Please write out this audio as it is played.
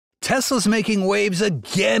Tesla's making waves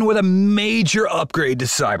again with a major upgrade to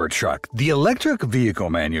Cybertruck. The electric vehicle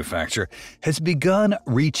manufacturer has begun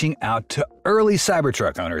reaching out to early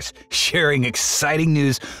Cybertruck owners, sharing exciting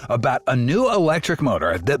news about a new electric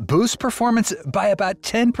motor that boosts performance by about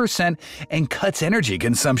 10% and cuts energy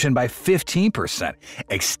consumption by 15%,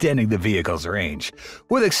 extending the vehicle's range.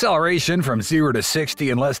 With acceleration from 0 to 60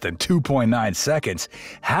 in less than 2.9 seconds,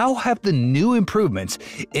 how have the new improvements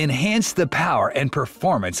enhanced the power and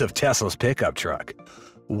performance of Tesla's pickup truck?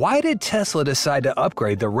 Why did Tesla decide to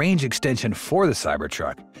upgrade the range extension for the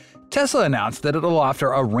Cybertruck? Tesla announced that it'll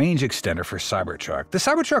offer a range extender for Cybertruck. The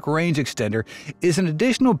Cybertruck range extender is an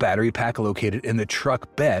additional battery pack located in the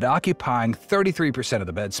truck bed, occupying 33% of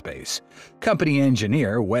the bed space. Company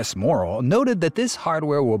engineer Wes Morrill noted that this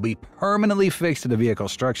hardware will be permanently fixed to the vehicle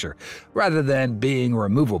structure, rather than being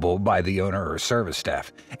removable by the owner or service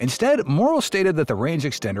staff. Instead, Morrill stated that the range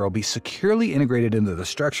extender will be securely integrated into the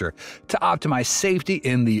structure to optimize safety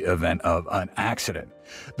in the event of an accident.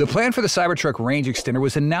 The plan for the Cybertruck range extender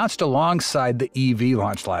was announced alongside the EV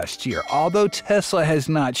launch last year, although Tesla has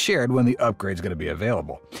not shared when the upgrade is going to be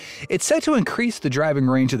available. It's set to increase the driving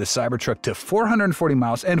range of the Cybertruck to 440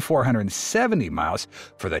 miles and 470 miles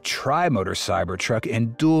for the tri-motor Cybertruck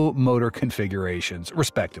and dual-motor configurations,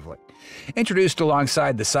 respectively. Introduced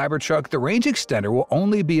alongside the Cybertruck, the range extender will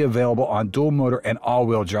only be available on dual-motor and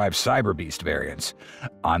all-wheel drive Cyberbeast variants.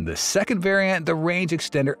 On the second variant, the range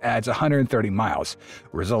extender adds 130 miles,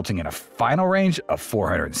 resulting in a final range of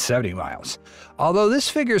 470 miles. Although this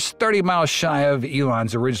figure's 30 miles shy of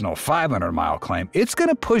Elon's original 500-mile claim, it's going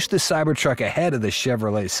to push the Cybertruck ahead of the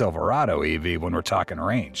Chevrolet Silverado EV when we're talking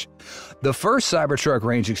range. The first Cybertruck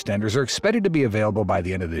range extenders are expected to be available by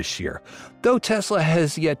the end of this year, though Tesla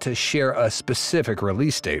has yet to share a specific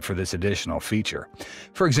release date for this additional feature.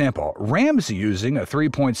 For example, Ram's using a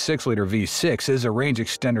 3.6-liter V6 as a range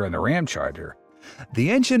extender in the Ram Charger.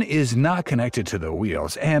 The engine is not connected to the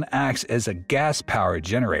wheels and acts as a gas-powered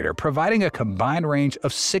generator, providing a combined range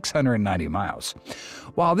of 690 miles.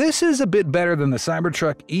 While this is a bit better than the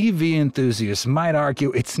Cybertruck, EV enthusiasts might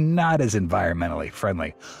argue it's not as environmentally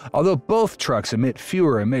friendly, although both trucks emit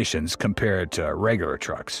fewer emissions compared to regular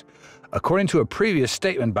trucks. According to a previous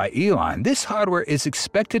statement by Elon, this hardware is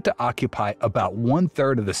expected to occupy about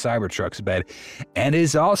 1/3 of the Cybertruck's bed and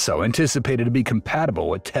is also anticipated to be compatible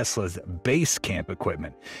with Tesla's base camp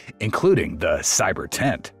equipment, including the Cyber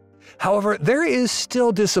Tent. However, there is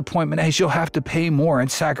still disappointment, as you'll have to pay more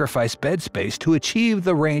and sacrifice bed space to achieve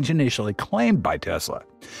the range initially claimed by Tesla.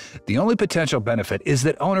 The only potential benefit is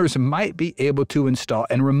that owners might be able to install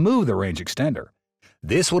and remove the range extender.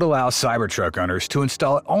 This would allow Cybertruck owners to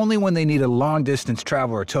install it only when they need a long-distance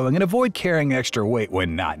travel or towing and avoid carrying extra weight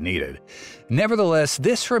when not needed. Nevertheless,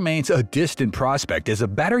 this remains a distant prospect, as a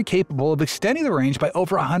battery capable of extending the range by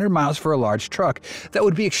over 100 miles for a large truck that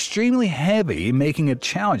would be extremely heavy, making it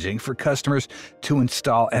challenging for customers to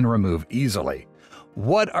install and remove easily.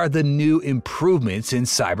 What are the new improvements in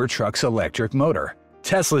Cybertruck's electric motor?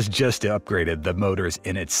 Tesla's just upgraded the motors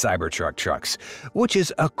in its Cybertruck trucks, which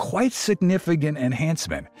is a quite significant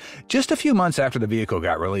enhancement. Just a few months after the vehicle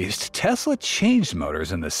got released, Tesla changed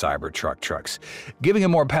motors in the Cybertruck trucks, giving it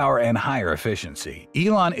more power and higher efficiency.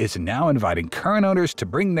 Elon is now inviting current owners to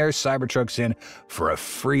bring their Cybertrucks in for a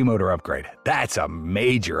free motor upgrade. That's a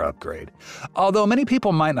major upgrade. Although many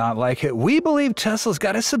people might not like it, we believe Tesla's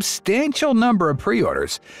got a substantial number of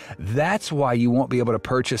pre-orders. That's why you won't be able to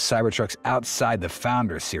purchase Cybertrucks outside the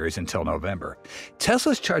Founder series until November.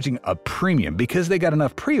 Tesla's charging a premium because they got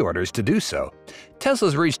enough pre-orders to do so.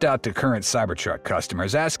 Tesla's reached out to current Cybertruck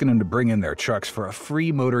customers, asking them to bring in their trucks for a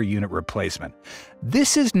free motor unit replacement.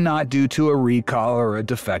 This is not due to a recall or a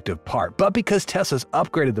defective part, but because Tesla's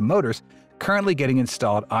upgraded the motors currently getting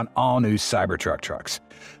installed on all new Cybertruck trucks.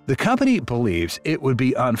 The company believes it would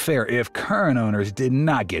be unfair if current owners did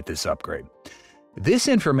not get this upgrade. This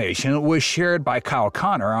information was shared by Kyle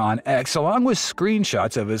Connor on X, along with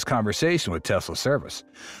screenshots of his conversation with Tesla service.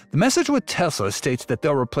 The message with Tesla states that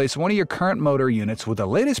they'll replace one of your current motor units with the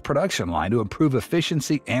latest production line to improve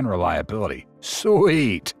efficiency and reliability.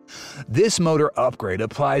 Sweet! This motor upgrade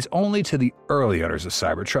applies only to the early owners of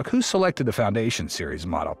Cybertruck who selected the Foundation Series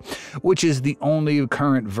model, which is the only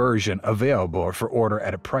current version available for order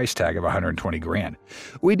at a price tag of $120,000.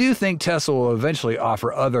 We do think Tesla will eventually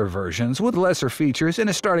offer other versions with lesser features and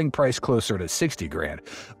a starting price closer to $60,000,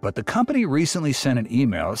 but the company recently sent an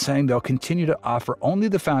email saying they'll continue to offer only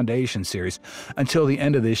the Foundation Series until the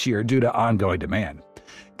end of this year due to ongoing demand.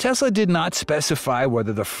 Tesla did not specify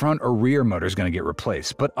whether the front or rear motor is going to get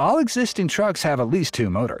replaced, but all existing trucks have at least two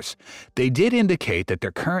motors. They did indicate that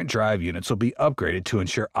their current drive units will be upgraded to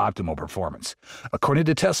ensure optimal performance. According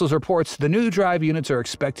to Tesla's reports, the new drive units are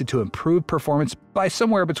expected to improve performance by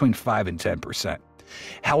somewhere between 5 and 10%.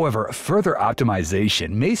 However, further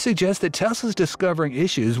optimization may suggest that Tesla is discovering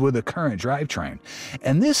issues with the current drivetrain,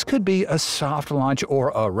 and this could be a soft launch or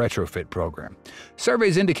a retrofit program.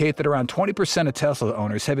 Surveys indicate that around 20% of Tesla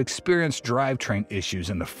owners have experienced drivetrain issues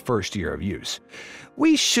in the first year of use.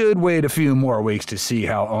 We should wait a few more weeks to see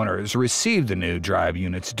how owners receive the new drive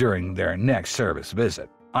units during their next service visit.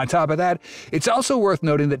 On top of that, it's also worth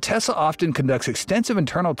noting that Tesla often conducts extensive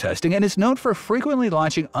internal testing and is known for frequently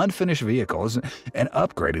launching unfinished vehicles and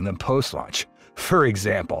upgrading them post-launch. For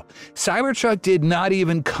example, Cybertruck did not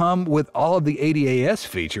even come with all of the ADAS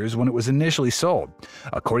features when it was initially sold.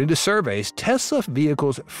 According to surveys, Tesla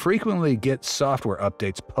vehicles frequently get software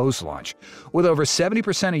updates post-launch, with over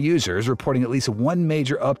 70% of users reporting at least one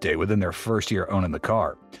major update within their first year owning the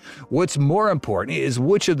car. What's more important is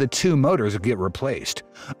which of the two motors get replaced.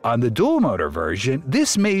 On the dual-motor version,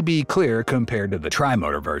 this may be clear compared to the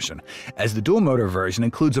tri-motor version, as the dual-motor version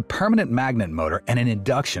includes a permanent magnet motor and an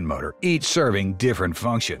induction motor, each serving different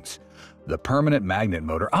functions. The permanent magnet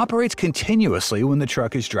motor operates continuously when the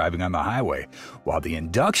truck is driving on the highway, while the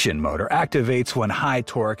induction motor activates when high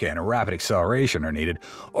torque and rapid acceleration are needed,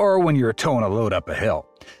 or when you're towing a load up a hill.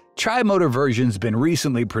 Tri-motor version's been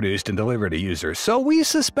recently produced and delivered to users, so we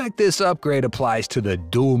suspect this upgrade applies to the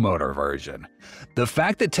dual-motor version. The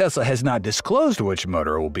fact that Tesla has not disclosed which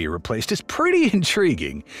motor will be replaced is pretty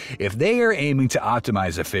intriguing. If they are aiming to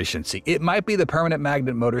optimize efficiency, it might be the permanent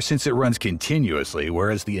magnet motor since it runs continuously,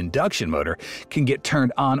 whereas the induction motor can get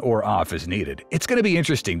turned on or off as needed. It's going to be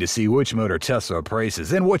interesting to see which motor Tesla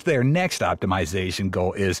replaces and what their next optimization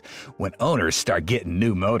goal is when owners start getting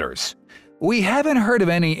new motors. We haven't heard of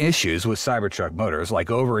any issues with Cybertruck motors like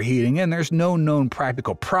overheating, and there's no known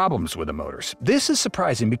practical problems with the motors. This is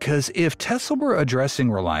surprising because if Tesla were addressing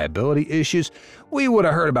reliability issues, we would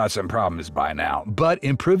have heard about some problems by now, but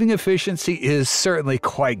improving efficiency is certainly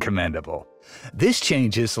quite commendable. This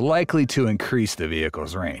change is likely to increase the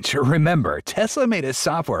vehicle's range. Remember, Tesla made a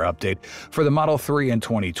software update for the Model 3 in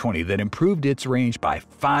 2020 that improved its range by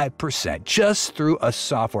 5% just through a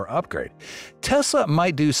software upgrade. Tesla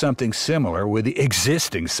might do something similar with the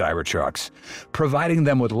existing Cybertrucks, providing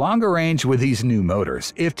them with longer range with these new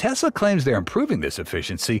motors. If Tesla claims they're improving this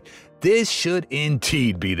efficiency, this should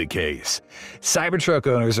indeed be the case. Cybertruck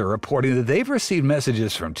owners are reporting that they've received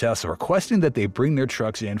messages from Tesla requesting that they bring their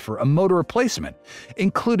trucks in for a motor replacement,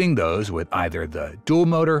 including those with either the dual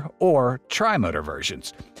motor or tri-motor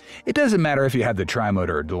versions. It doesn't matter if you have the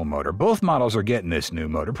tri-motor or dual motor, both models are getting this new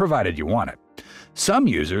motor provided you want it. Some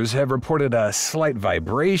users have reported a slight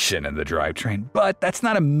vibration in the drivetrain, but that's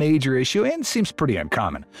not a major issue and seems pretty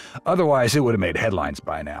uncommon. Otherwise, it would have made headlines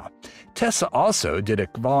by now. Tesla also did a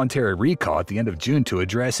voluntary recall at the end of June to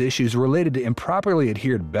address issues related to improperly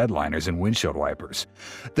adhered bed liners and windshield wipers.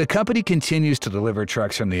 The company continues to deliver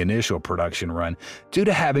trucks from the initial production run due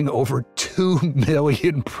to having over 2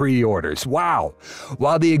 million pre-orders. Wow!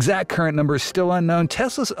 While the exact current number is still unknown,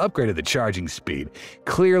 Tesla's upgraded the charging speed,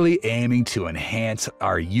 clearly aiming to enhance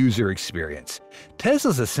our user experience.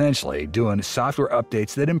 Tesla's essentially doing software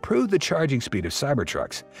updates that improve the charging speed of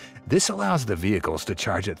Cybertrucks. This allows the vehicles to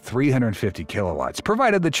charge at 350 kilowatts,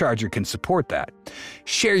 provided the charger can support that.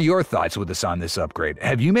 Share your thoughts with us on this upgrade.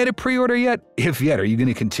 Have you made a pre-order yet? If yet, are you going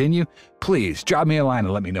to continue? Please drop me a line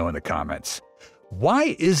and let me know in the comments.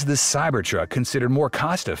 Why is the Cybertruck considered more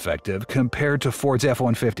cost-effective compared to Ford's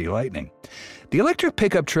F-150 Lightning? The electric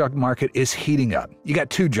pickup truck market is heating up. You got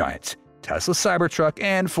two giants, Tesla Cybertruck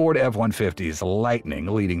and Ford F-150's Lightning,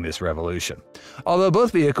 leading this revolution. Although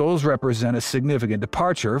both vehicles represent a significant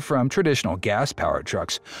departure from traditional gas-powered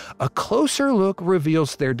trucks, a closer look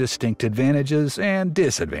reveals their distinct advantages and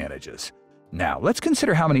disadvantages. Now, let's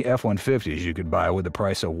consider how many F-150s you could buy with the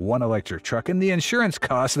price of one electric truck and the insurance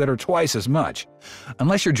costs that are twice as much.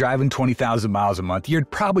 Unless you're driving 20,000 miles a month, you're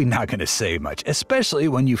probably not going to save much, especially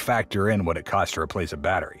when you factor in what it costs to replace a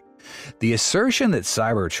battery. The assertion that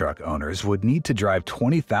Cybertruck owners would need to drive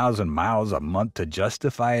 20,000 miles a month to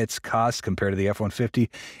justify its cost compared to the F-150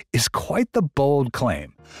 is quite the bold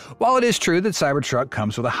claim. While it is true that Cybertruck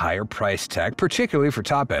comes with a higher price tag, particularly for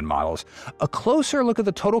top-end models, a closer look at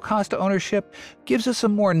the total cost of ownership gives us a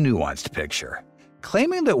more nuanced picture.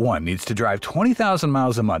 Claiming that one needs to drive 20,000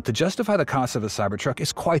 miles a month to justify the cost of a Cybertruck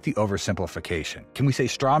is quite the oversimplification. Can we say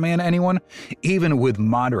straw man, anyone? Even with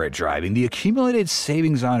moderate driving, the accumulated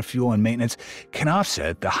savings on fuel and maintenance can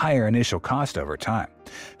offset the higher initial cost over time.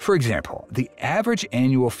 For example, the average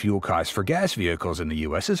annual fuel cost for gas vehicles in the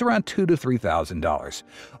US is around $2,000 to $3,000,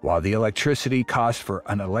 while the electricity cost for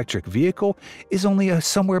an electric vehicle is only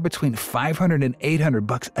somewhere between $500 and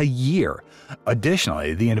 $800 a year.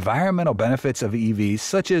 Additionally, the environmental benefits of EVs,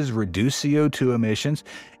 such as reduced CO2 emissions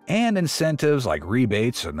and incentives like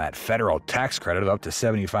rebates and that federal tax credit of up to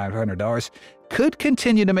 $7,500, could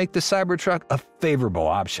continue to make the Cybertruck a favorable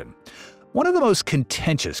option. One of the most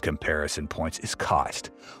contentious comparison points is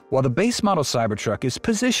cost. While the base model Cybertruck is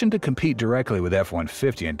positioned to compete directly with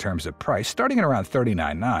F-150 in terms of price, starting at around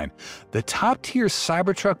 $39,900, the top-tier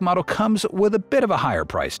Cybertruck model comes with a bit of a higher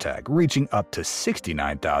price tag, reaching up to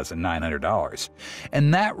 $69,900.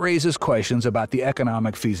 And that raises questions about the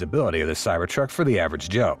economic feasibility of the Cybertruck for the average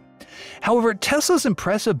Joe. However, Tesla's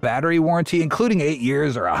impressive battery warranty, including 8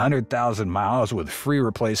 years or 100,000 miles with free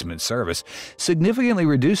replacement service, significantly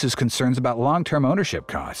reduces concerns about long-term ownership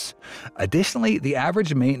costs. Additionally, the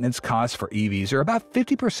average maintenance costs for EVs are about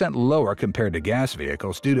 50% lower compared to gas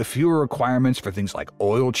vehicles due to fewer requirements for things like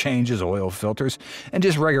oil changes, oil filters, and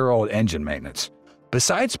just regular old engine maintenance.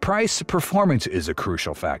 Besides price, performance is a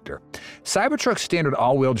crucial factor. Cybertruck's standard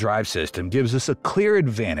all-wheel drive system gives us a clear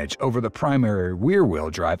advantage over the primary rear-wheel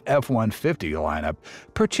drive F-150 lineup,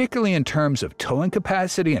 particularly in terms of towing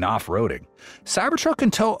capacity and off-roading. Cybertruck can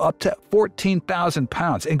tow up to 14,000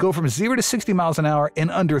 pounds and go from 0 to 60 miles an hour in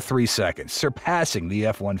under 3 seconds, surpassing the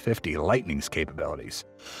F-150 Lightning's capabilities.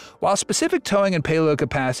 While specific towing and payload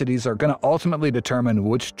capacities are going to ultimately determine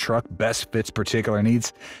which truck best fits particular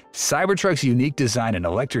needs, Cybertruck's unique design and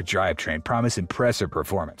electric drivetrain promise impressive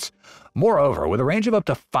performance. Moreover, with a range of up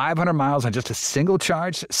to 500 miles on just a single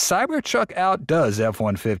charge, Cybertruck outdoes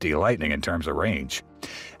F-150 Lightning in terms of range.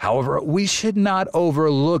 However, we should not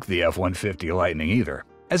overlook the F-150 Lightning either.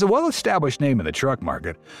 As a well-established name in the truck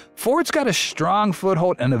market, Ford's got a strong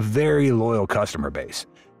foothold and a very loyal customer base.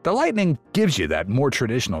 The Lightning gives you that more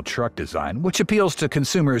traditional truck design, which appeals to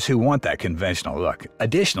consumers who want that conventional look.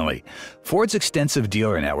 Additionally, Ford's extensive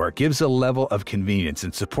dealer network gives a level of convenience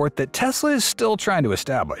and support that Tesla is still trying to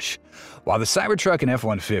establish. While the Cybertruck and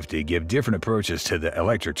F-150 give different approaches to the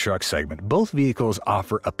electric truck segment, both vehicles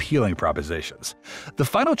offer appealing propositions. The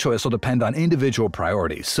final choice will depend on individual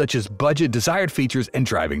priorities, such as budget, desired features, and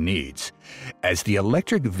driving needs. As the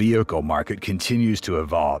electric vehicle market continues to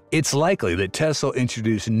evolve, it's likely that Tesla will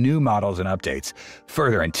introduce new models and updates,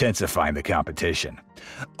 further intensifying the competition.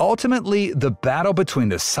 Ultimately, the battle between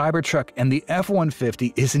the Cybertruck and the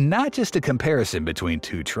F-150 is not just a comparison between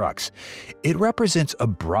two trucks. It represents a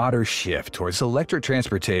broader shift towards electric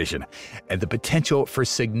transportation and the potential for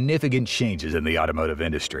significant changes in the automotive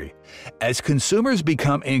industry. As consumers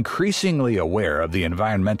become increasingly aware of the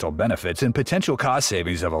environmental benefits and potential cost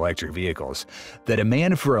savings of electric vehicles, the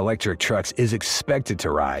demand for electric trucks is expected to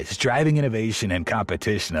rise, driving innovation and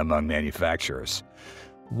competition among manufacturers.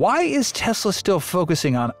 Why is Tesla still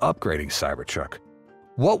focusing on upgrading Cybertruck?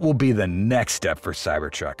 What will be the next step for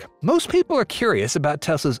Cybertruck? Most people are curious about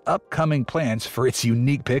Tesla's upcoming plans for its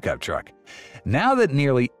unique pickup truck. Now that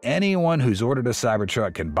nearly anyone who's ordered a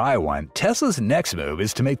Cybertruck can buy one, Tesla's next move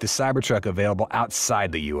is to make the Cybertruck available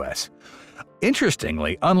outside the US.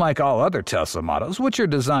 Interestingly, unlike all other Tesla models, which are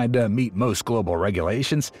designed to meet most global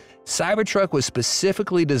regulations, Cybertruck was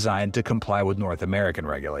specifically designed to comply with North American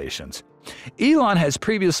regulations. Elon has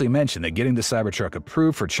previously mentioned that getting the Cybertruck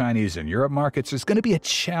approved for Chinese and Europe markets is going to be a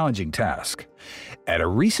challenging task. At a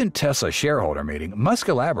recent Tesla shareholder meeting, Musk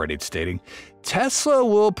elaborated, stating, "Tesla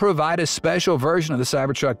will provide a special version of the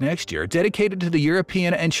Cybertruck next year dedicated to the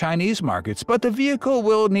European and Chinese markets, but the vehicle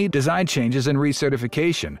will need design changes and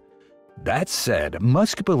recertification." That said,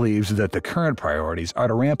 Musk believes that the current priorities are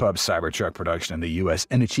to ramp up Cybertruck production in the US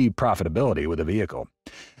and achieve profitability with the vehicle.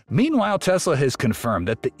 Meanwhile, Tesla has confirmed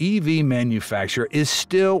that the EV manufacturer is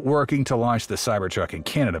still working to launch the Cybertruck in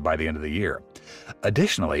Canada by the end of the year.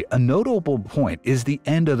 Additionally, a notable point is the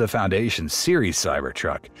end of the Foundation Series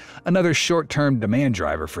Cybertruck. Another short-term demand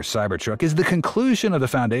driver for Cybertruck is the conclusion of the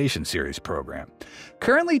Foundation Series program.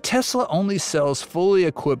 Currently, Tesla only sells fully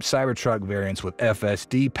equipped Cybertruck variants with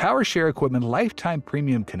FSD, power share equipment, lifetime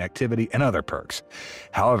premium connectivity, and other perks.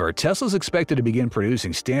 However, Tesla is expected to begin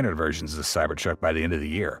producing standard versions of the Cybertruck by the end of the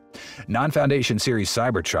year. Non-Foundation Series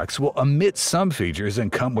Cybertrucks will omit some features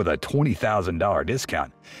and come with a $20,000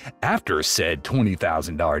 discount. After said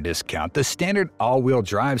 $20,000 discount, the standard all-wheel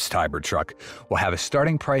drive Cybertruck will have a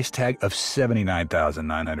starting price tag of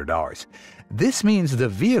 $79,900. This means the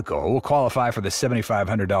vehicle will qualify for the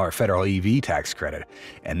 $7,500 federal EV tax credit,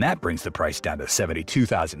 and that brings the price down to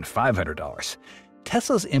 $72,500.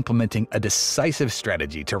 Tesla's implementing a decisive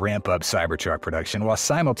strategy to ramp up Cybertruck production while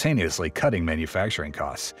simultaneously cutting manufacturing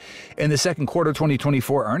costs. In the second quarter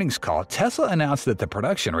 2024 earnings call, Tesla announced that the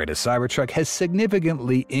production rate of Cybertruck has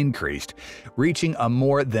significantly increased, reaching a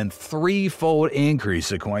more than threefold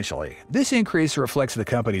increase sequentially. This increase reflects the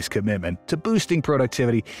company's commitment to boosting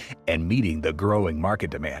productivity and meeting the growing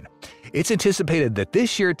market demand. It's anticipated that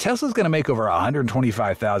this year Tesla's going to make over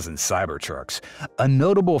 125,000 Cybertrucks, a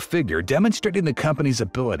notable figure demonstrating the company's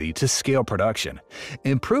ability to scale production.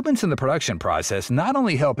 Improvements in the production process not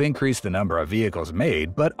only help increase the number of vehicles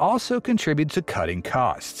made, but also contribute to cutting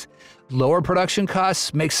costs. Lower production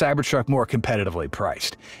costs make Cybertruck more competitively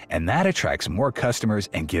priced, and that attracts more customers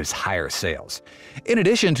and gives higher sales. In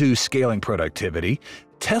addition to scaling productivity,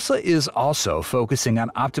 Tesla is also focusing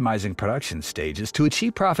on optimizing production stages to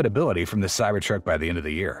achieve profitability from the Cybertruck by the end of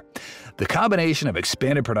the year. The combination of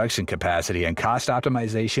expanded production capacity and cost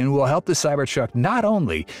optimization will help the Cybertruck not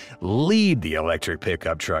only lead the electric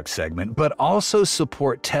pickup truck segment, but also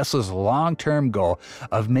support Tesla's long-term goal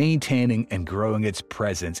of maintaining and growing its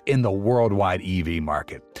presence in the worldwide EV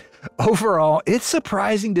market. Overall, it's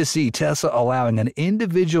surprising to see Tesla allowing an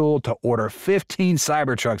individual to order 15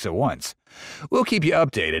 Cybertrucks at once. We'll keep you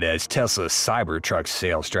updated as Tesla's Cybertruck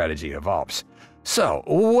sales strategy evolves. So,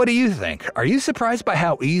 what do you think? Are you surprised by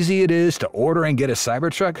how easy it is to order and get a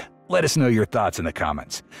Cybertruck? Let us know your thoughts in the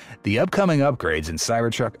comments. The upcoming upgrades in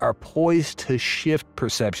Cybertruck are poised to shift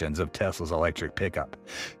perceptions of Tesla's electric pickup,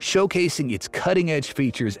 showcasing its cutting-edge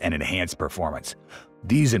features and enhanced performance.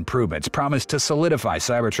 These improvements promise to solidify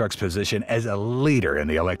Cybertruck's position as a leader in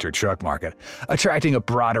the electric truck market, attracting a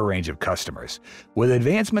broader range of customers. With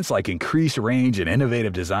advancements like increased range and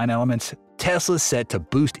innovative design elements, Tesla's set to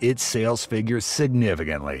boost its sales figures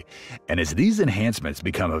significantly. And as these enhancements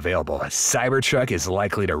become available, Cybertruck is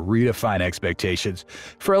likely to redefine expectations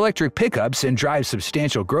for electric pickups and drive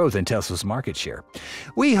substantial growth in Tesla's market share.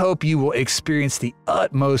 We hope you will experience the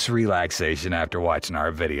utmost relaxation after watching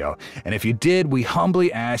our video. And if you did, we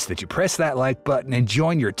humbly ask that you press that like button and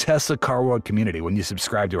join your Tesla Car World community when you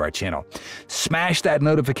subscribe to our channel. Smash that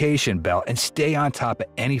notification bell and stay on top of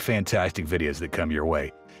any fantastic videos that come your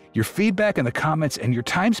way. Your feedback in the comments and your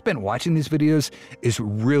time spent watching these videos is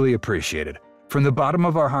really appreciated. From the bottom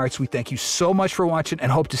of our hearts, we thank you so much for watching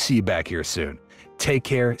and hope to see you back here soon. Take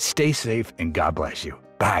care, stay safe, and God bless you.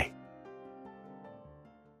 Bye.